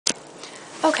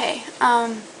Okay,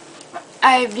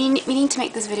 I've been meaning to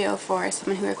make this video for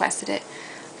someone who requested it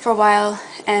for a while,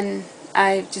 and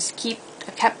I've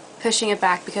kept pushing it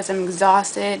back because I'm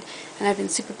exhausted and I've been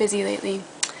super busy lately.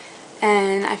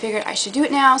 And I figured I should do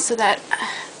it now so that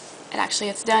it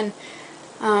actually gets done.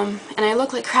 And I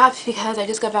look like crap because I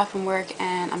just got back from work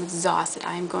and I'm exhausted.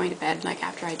 I'm going to bed like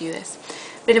after I do this.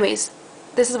 But anyways,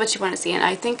 this is what you want to see, and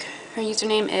I think her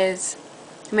username is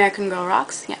American Girl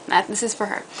Rocks. Yeah, this is for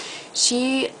her.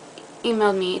 She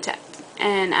emailed me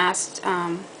and asked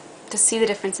to see the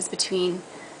differences between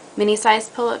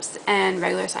mini-sized pull-ups and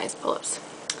regular-sized pull-ups.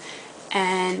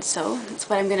 And so that's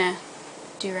what I'm gonna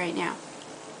do right now.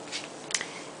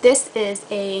 This is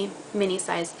a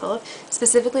mini-sized pull-up.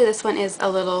 Specifically, this one is a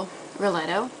little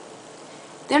Roletto.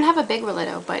 They don't have a big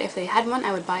Roletto, but if they had one,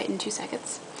 I would buy it in 2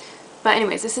 seconds. But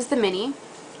anyways, this is the mini,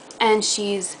 and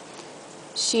she's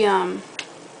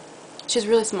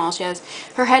really small.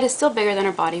 Her head is still bigger than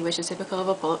her body, which is typical of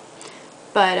a pull-up,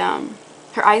 but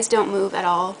her eyes don't move at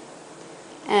all,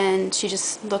 and she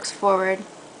just looks forward,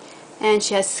 and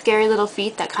she has scary little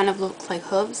feet that kind of look like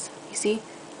hooves. You see?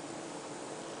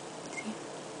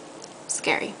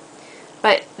 Scary.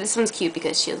 But this one's cute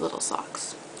because she has little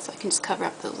socks, so I can just cover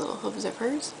up those little hooves of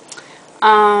hers.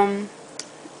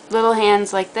 Little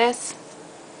hands like this.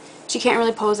 She can't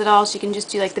really pose at all. She can just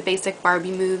do like the basic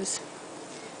Barbie moves.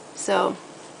 So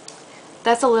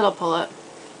that's a little pull-up.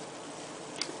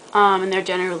 And they're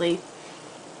generally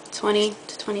 $20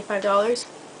 to $25.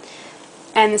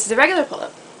 And this is a regular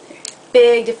pull-up.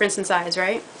 Big difference in size,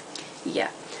 right? Yeah.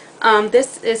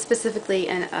 This is specifically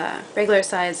a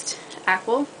regular-sized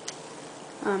aquil.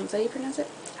 Is that how you pronounce it?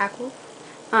 Aquil.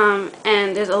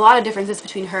 And there's a lot of differences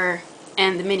between her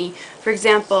and the mini. For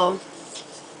example,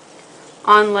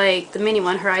 on like the mini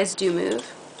one, her eyes do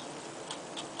move.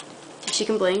 She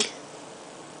can blink.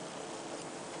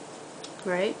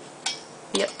 Right?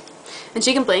 Yep. And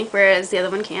she can blink, whereas the other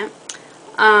one can't.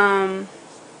 And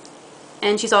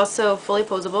she's also fully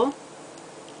posable,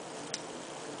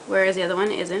 whereas the other one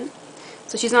isn't.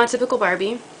 So she's not a typical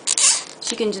Barbie.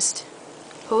 She can just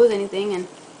pose anything and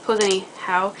pose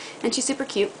anyhow, and she's super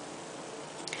cute.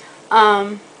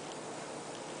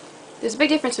 There's a big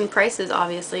difference in prices,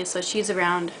 obviously, so she's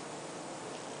around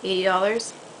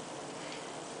 $80.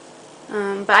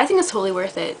 But I think it's totally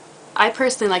worth it. I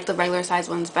personally like the regular size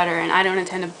ones better, and I don't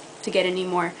intend to get any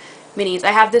more minis.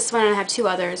 I have this one and I have 2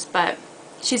 others, but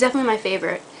she's definitely my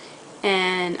favorite,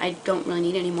 and I don't really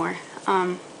need any more.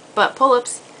 But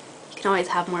pull-ups, you can always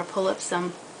have more pull-ups.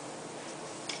 And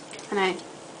I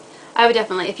would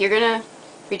definitely, if you're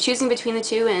choosing between the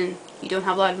 2 and you don't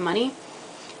have a lot of money,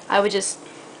 I would just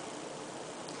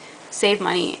save the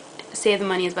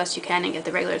money as best you can and get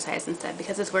the regular size instead,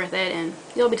 because it's worth it, and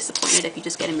you'll be disappointed if you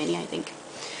just get a mini, I think.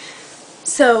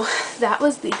 So that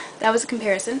was a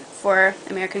comparison for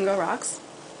American Girl Rocks.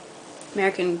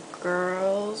 American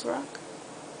Girls Rock?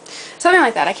 Something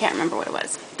like that. I can't remember what it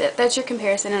was. That's your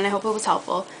comparison, and I hope it was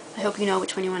helpful. I hope you know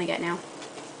which one you want to get now.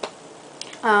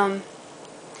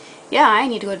 Yeah, I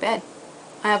need to go to bed.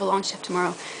 I have a long shift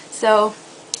tomorrow. So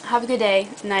have a good day,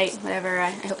 night, whatever.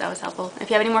 I hope that was helpful. If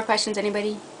you have any more questions, anybody,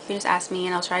 you can just ask me,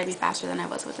 and I'll try to be faster than I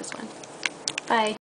was with this one. Bye.